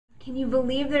Can you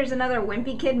believe there's another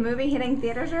Wimpy Kid movie hitting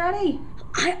theaters already?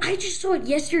 I just saw it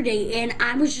yesterday and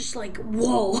I was just like,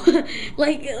 whoa.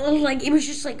 like it was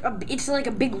just like it's like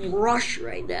a big rush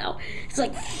right now. It's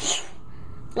like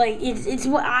it's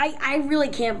what I really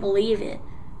can't believe it.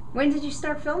 When did you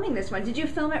start filming this one? Did you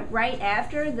film it right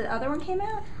after the other one came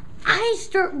out?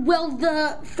 Well,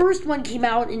 the first one came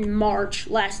out in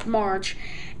last March,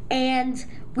 and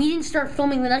we didn't start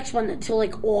filming the next one until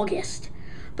like August.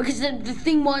 Because the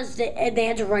thing was that they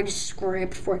had to write a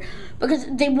script for it. Because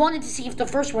they wanted to see if the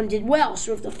first one did well.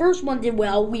 So if the first one did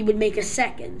well, we would make a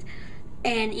second.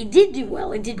 And it did do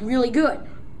well. It did really good.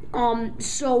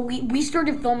 So we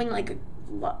started filming like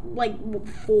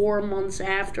 4 months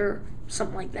after,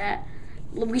 something like that.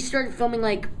 We started filming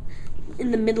like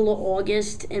in the middle of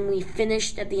August, and we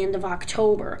finished at the end of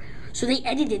October. So they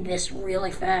edited this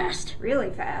really fast. Really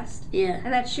fast? Yeah.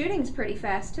 And that shooting's pretty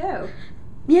fast too.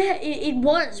 Yeah, it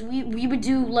was. We would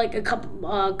do like a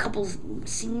couple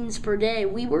scenes per day.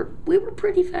 We were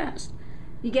pretty fast.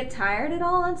 You get tired at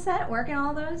all on set working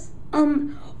all those?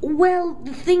 Well,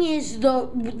 the thing is, the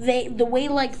way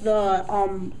like the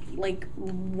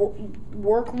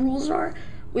work rules are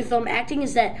with acting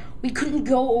is that we couldn't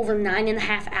go over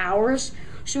 9.5 hours.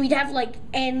 So we'd have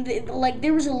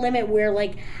there was a limit where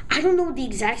I don't know what the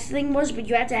exact thing was, but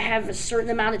you had to have a certain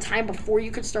amount of time before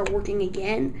you could start working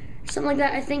again. Something like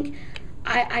that, I think.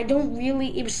 I don't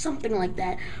really, it was something like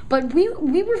that. But we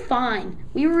were fine.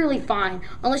 We were really fine.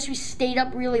 Unless we stayed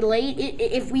up really late.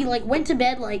 If we went to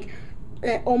bed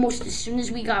almost as soon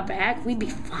as we got back, we'd be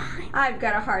fine. I've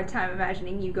got a hard time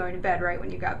imagining you going to bed right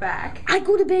when you got back. I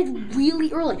go to bed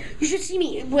really early. You should see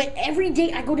me. Every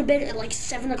day I go to bed at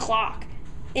 7 o'clock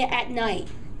at night.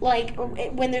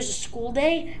 When there's a school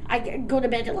day, I go to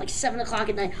bed at 7 o'clock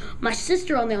at night. My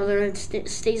sister, on the other hand,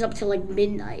 stays up till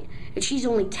midnight, and she's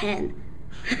only 10.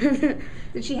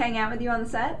 Did she hang out with you on the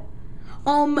set?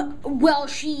 Well,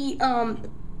 she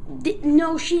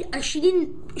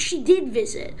didn't. She did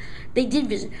visit. They did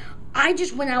visit. I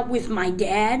just went out with my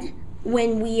dad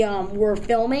when we were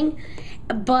filming,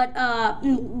 but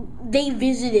they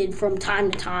visited from time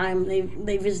to time.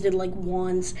 They visited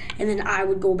once, and then I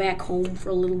would go back home for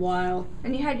a little while.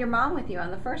 And you had your mom with you on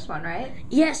the first one, right?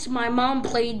 Yes, my mom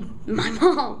played my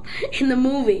mom in the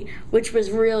movie, which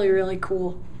was really, really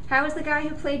cool. How was the guy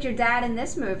who played your dad in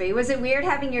this movie? Was it weird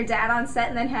having your dad on set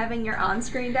and then having your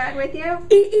on-screen dad with you?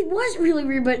 It was really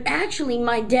weird, but actually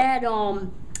my dad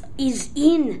is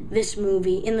in this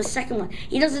movie, in the second one.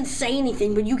 He doesn't say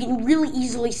anything, but you can really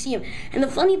easily see him. And the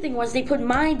funny thing was they put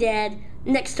my dad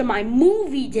next to my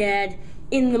movie dad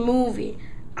in the movie.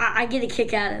 I get a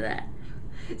kick out of that.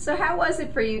 So how was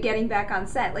it for you getting back on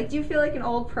set? Do you feel like an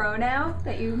old pro now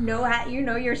that you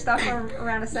know your stuff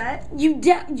around a set? You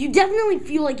definitely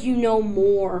feel like you know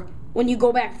more when you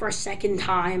go back for a second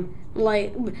time.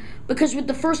 Because with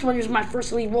the first one, it was my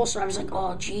first lead role, so I was like,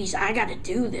 oh, geez, I got to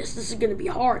do this. This is going to be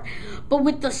hard. But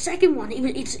with the second one,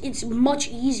 it's much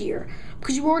easier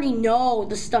because you already know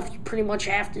the stuff you pretty much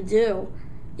have to do.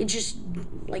 It's just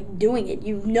doing it.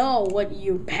 You know what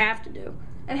you have to do.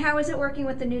 And how was it working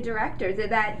with the new director? Did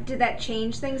that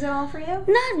change things at all for you?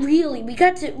 Not really.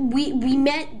 We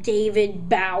met David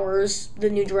Bowers, the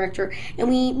new director, and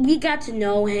we got to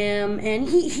know him, and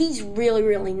he's really,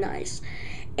 really nice.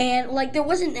 And there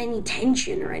wasn't any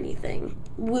tension or anything.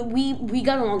 We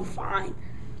got along fine.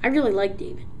 I really like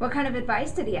David. What kind of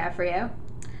advice did he have for you?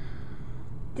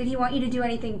 Did he want you to do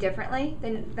anything differently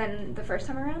than the first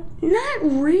time around? Not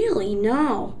really,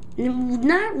 no.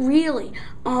 Not really.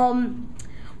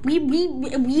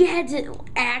 We had to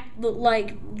act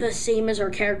the same as our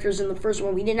characters in the first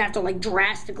one. We didn't have to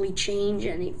drastically change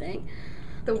anything.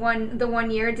 The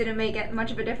one year didn't make it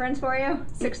much of a difference for you?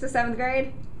 6th to 7th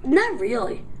grade? Not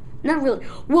really.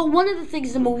 Well, one of the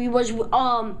things in the movie was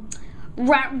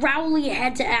Rowley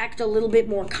had to act a little bit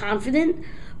more confident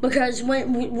because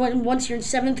once you're in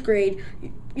 7th grade,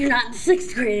 you're not in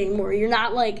 6th grade anymore. You're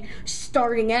not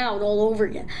starting out all over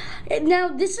again. And now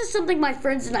this is something my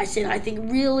friends and I said I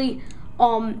think really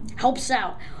helps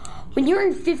out. When you're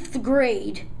in 5th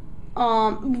grade,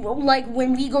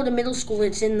 when we go to middle school,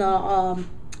 it's in the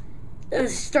it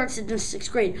starts in the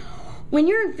 6th grade. When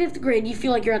you're in 5th grade, you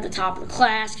feel like you're at the top of the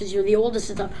class because you're the oldest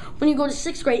and stuff. When you go to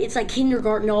 6th grade, it's like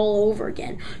kindergarten all over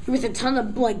again. You're with a ton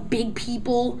of big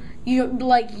people. You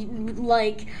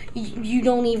you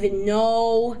don't even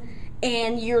know,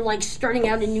 and you're starting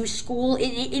out in new school.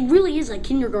 It really is like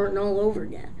kindergarten all over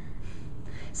again.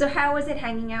 So how was it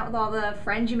hanging out with all the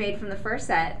friends you made from the first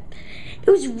set? It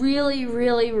was really,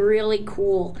 really, really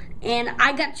cool, and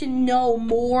I got to know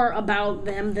more about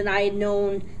them than I had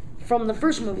known from the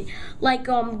first movie. Like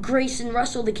Grayson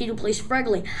Russell, the kid who plays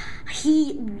Fregley,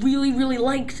 he really, really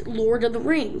liked Lord of the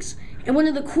Rings. And one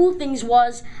of the cool things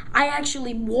was I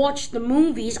actually watched the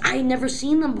movies. I had never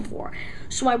seen them before.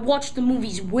 So I watched the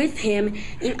movies with him,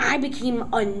 and I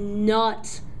became a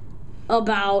nut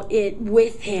about it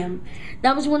with him.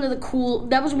 That was one of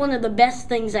the best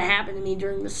things that happened to me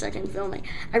during the second filming.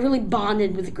 I really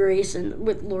bonded with Grayson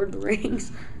with Lord of the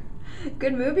Rings.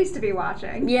 Good movies to be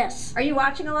watching. Yes. Are you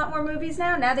watching a lot more movies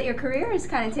now that your career is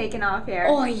kind of taken off here?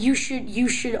 Oh, you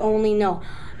should only know.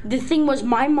 The thing was,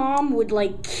 my mom would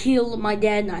like kill my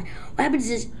dad and I. What happens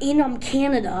is in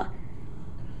Canada,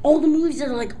 all the movies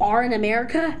that are in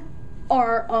America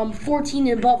are 14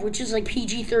 and above, which is like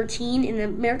PG-13 in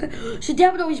America. So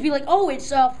Dad would always be like, "Oh, it's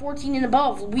 14 and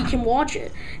above. We can watch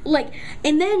it."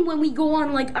 And then when we go on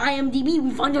IMDb,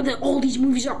 we find out that all these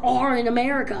movies are R in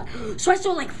America. So I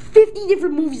saw 50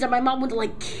 different movies that my mom would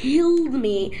have killed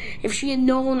me if she had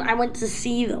known I went to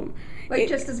see them.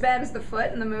 Just as bad as the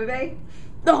foot in the movie?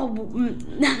 Oh,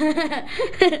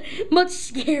 much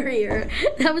scarier.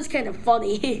 That was kind of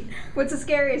funny. What's the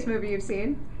scariest movie you've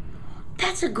seen?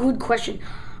 That's a good question.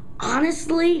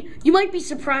 Honestly, you might be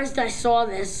surprised I saw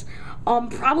this.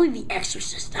 Probably The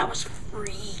Exorcist. That was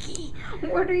freaky.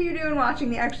 What are you doing watching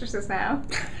The Exorcist now?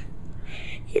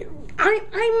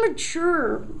 I'm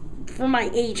mature for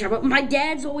my age. My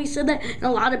dad's always said that, and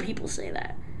a lot of people say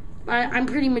that. I'm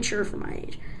pretty mature for my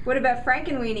age. What about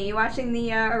Frankenweenie? You watching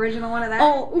the original one of that?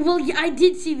 Oh, well, yeah, I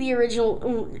did see the original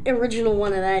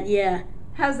one of that, yeah.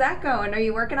 How's that going? Are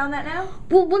you working on that now?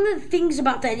 Well, one of the things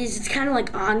about that is it's kind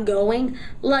of ongoing.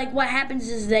 What happens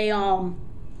is they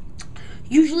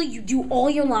usually you do all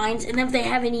your lines, and if they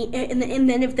have and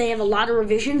then if they have a lot of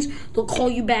revisions, they'll call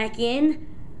you back in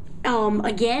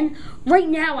again. Right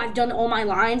now, I've done all my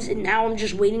lines, and now I'm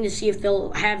just waiting to see if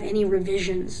they'll have any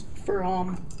revisions for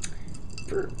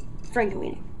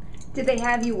Frankenweenie. Did they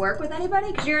have you work with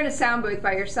anybody? Because you're in a sound booth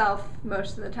by yourself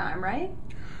most of the time, right?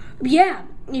 Yeah,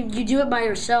 you do it by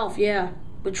yourself, yeah,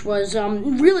 which was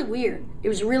really weird. It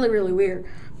was really, really weird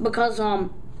because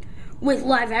with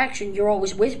live action, you're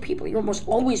always with people. You're almost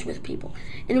always with people.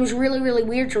 And it was really, really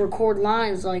weird to record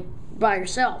lines by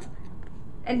yourself.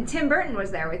 And Tim Burton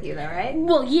was there with you, though, right?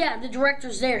 Well, yeah, the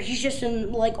director's there. He's just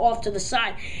in off to the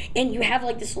side, and you have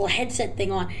this little headset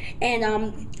thing on,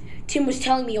 and Tim was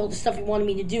telling me all the stuff he wanted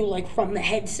me to do from the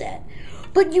headset.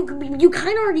 But you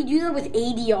kind of already do that with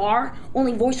ADR.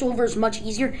 Only voiceover is much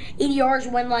easier. ADR is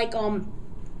when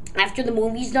after the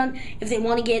movie's done, if they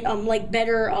want to get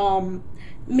better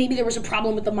maybe there was a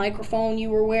problem with the microphone you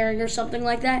were wearing or something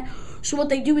like that. So what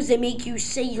they do is they make you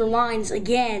say your lines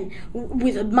again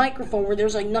with a microphone where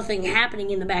there's nothing happening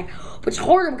in the back. But it's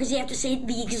harder because you have to say it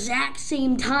the exact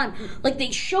same time.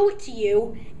 They show it to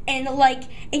you and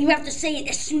you have to say it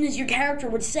as soon as your character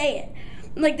would say it.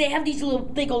 They have these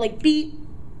they go beep,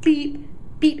 beep,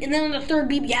 beep, and then on the third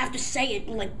beep you have to say it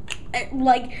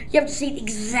you have to say it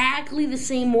exactly the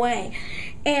same way.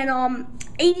 And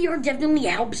ADR definitely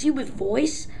helps you with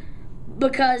voice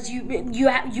because you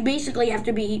basically have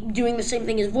to be doing the same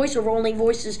thing as voiceover. Only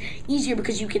voice is easier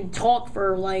because you can talk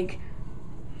for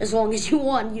as long as you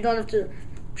want. You don't have to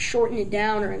shorten it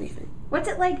down or anything. What's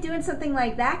it like doing something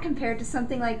like that compared to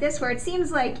something like this where it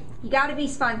seems like you gotta be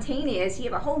spontaneous?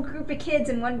 You have a whole group of kids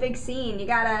in one big scene. You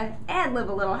gotta ad-lib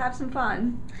a little, have some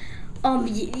fun.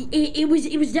 It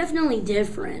was definitely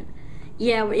different.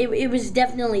 Yeah, it was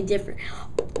definitely different.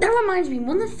 That reminds me,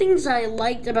 one of the things I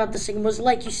liked about this thing was,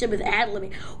 like you said, with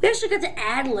ad-libbing. We actually got to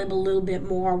ad-lib a little bit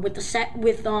more with the second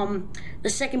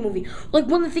movie.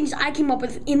 One of the things I came up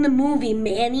with in the movie,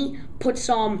 Manny puts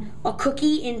a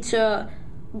cookie into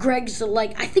Greg's, I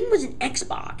think it was an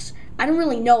Xbox. I don't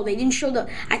really know. They didn't show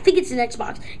I think it's an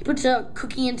Xbox. He puts a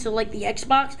cookie into, the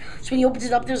Xbox. So when he opens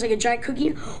it up, there's, a giant cookie.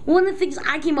 One of the things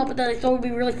I came up with that I thought would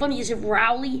be really funny is if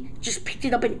Rowley just picked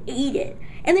it up and ate it.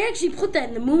 And they actually put that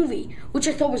in the movie, which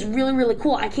I thought was really, really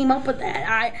cool. I came up with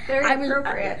that. Very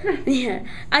appropriate. Yeah.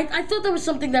 I thought that was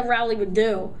something that Rowley would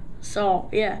do. So,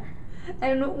 yeah.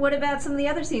 And what about some of the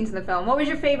other scenes in the film? What was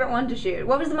your favorite one to shoot?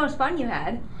 What was the most fun you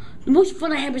had? The most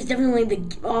fun I had was definitely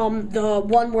the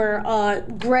one where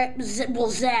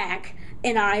Zach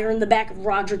and I are in the back of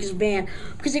Rodrick's van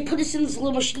because they put us in this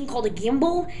little machine called a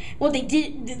gimbal. What they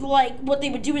did, what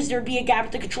they would do is there'd be a guy with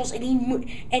the controls and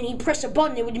he'd press a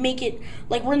button. It would make it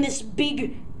we're in this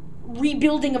big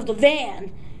rebuilding of the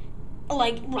van,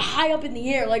 high up in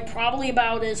the air, probably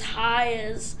about as high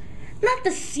as not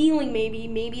the ceiling,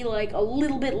 maybe a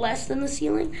little bit less than the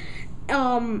ceiling,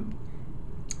 and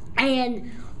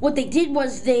what they did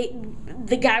was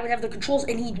the guy would have the controls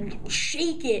and he'd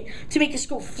shake it to make us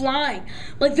go flying.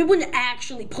 Like, they wouldn't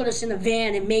actually put us in a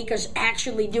van and make us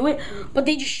actually do it, but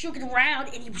they just shook it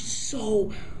around, and it was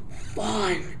so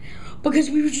fun.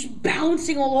 Because we were just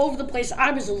bouncing all over the place.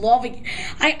 I was loving it.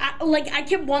 I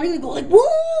kept wanting to go like, woo!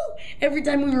 Every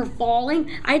time we were falling.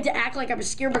 I had to act like I was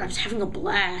scared, but I was having a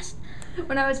blast.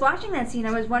 When I was watching that scene,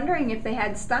 I was wondering if they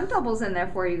had stunt doubles in there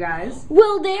for you guys.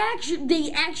 Well, they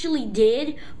actually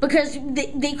did, because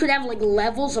they could have like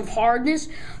levels of hardness.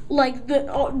 Like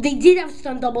they did have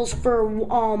stunt doubles for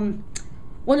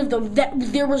one of them.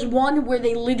 There was one where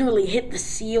they literally hit the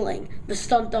ceiling. The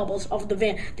stunt doubles of the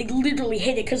van, they literally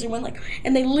hit it because it went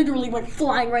and they literally went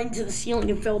flying right into the ceiling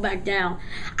and fell back down.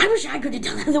 I wish I could have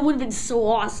done that. That would have been so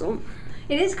awesome.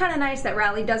 It is kind of nice that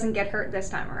Riley doesn't get hurt this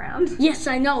time around. Yes,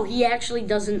 I know. He actually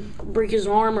doesn't break his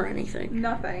arm or anything.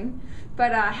 Nothing.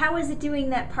 But how was it doing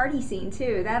that party scene,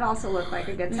 too? That also looked like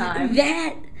a good time.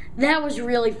 That was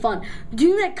really fun.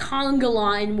 Doing that conga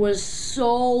line was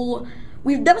so...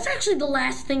 That was actually the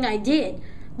last thing I did.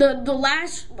 The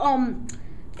last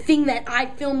thing that I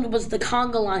filmed was the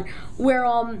conga line, where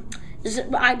I'm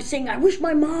saying, I wish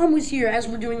my mom was here as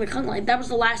we're doing the conga line. That was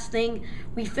the last thing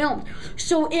we filmed.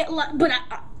 So it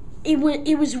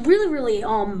was really, really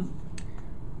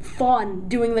fun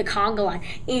doing the conga line.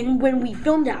 And when we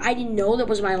filmed it, I didn't know that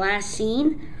was my last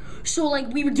scene. So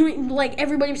like we were doing, like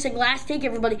everybody was saying last take,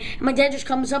 everybody, and my dad just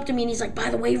comes up to me and he's like, by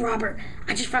the way, Robert,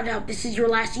 I just found out this is your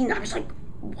last scene. And I was like,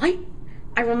 what?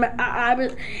 I remember I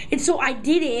was, and so I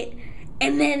did it,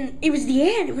 and then it was the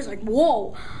end. It was like,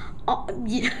 whoa.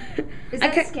 Yeah. Is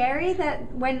that scary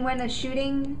that when a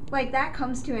shooting like that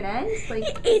comes to an end? Like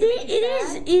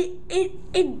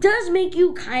it does make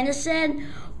you kind of sad,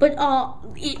 but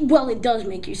it does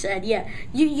make you sad. Yeah,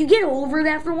 you get over it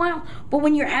after a while. But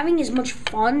when you're having as much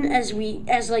fun as we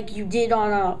did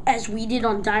on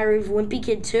Diary of a Wimpy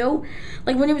Kid 2,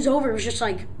 like when it was over, it was just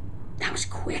like, that was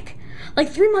quick. Like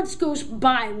 3 months goes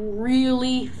by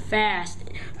really fast.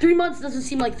 3 months doesn't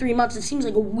seem like 3 months. It seems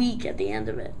like a week at the end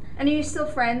of it. And are you still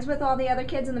friends with all the other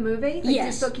kids in the movie? Like, yes. Do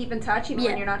you still keep in touch even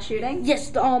when you're not shooting? Yes.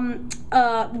 The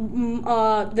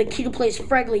kid who plays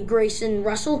Fregley, Grayson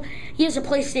Russell, he has a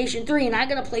PlayStation 3, and I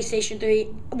got a PlayStation 3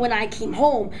 when I came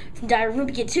home from Diary of a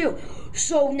Wimpy Kid 2.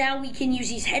 So now we can use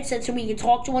these headsets and we can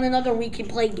talk to one another. We can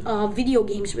play video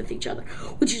games with each other,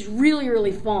 which is really,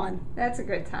 really fun. That's a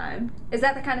good time. Is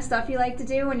that the kind of stuff you like to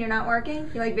do when you're not working?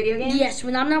 You like video games? Yes,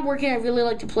 when I'm not working, I really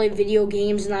like to play video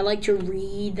games, and I like to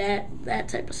read that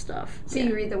type of stuff. So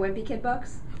you read the Wimpy Kid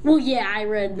books? Well, yeah, I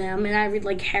read them, and I read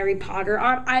like Harry Potter.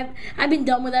 I've been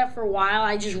done with that for a while.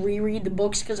 I just reread the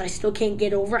books because I still can't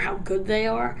get over how good they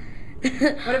are.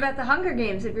 What about the Hunger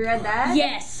Games? Have you read that?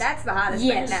 Yes. That's the hottest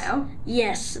thing now.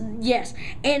 Yes.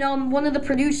 And one of the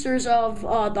producers of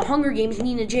the Hunger Games,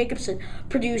 Nina Jacobson,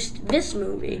 produced this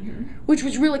movie, which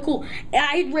was really cool.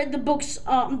 I had read the books,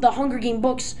 the Hunger Game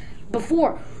books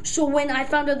before. So when I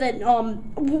found out that,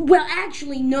 well,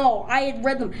 actually, no, I had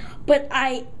read them. But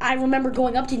I remember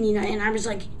going up to Nina and I was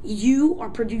like, you are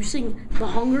producing the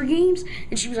Hunger Games?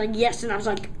 And she was like, yes. And I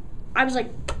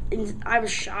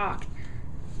was shocked.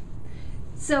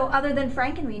 So other than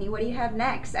Frank and Weenie, what do you have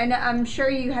next? I'm sure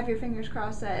you have your fingers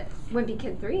crossed that Wimpy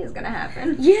Kid 3 is going to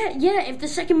happen. Yeah. If the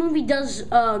second movie does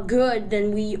good,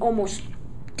 then we almost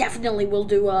definitely will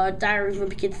do Diary of a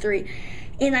Wimpy Kid 3.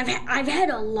 And I've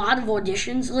had a lot of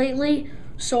auditions lately,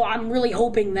 so I'm really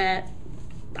hoping that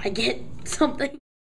I get something.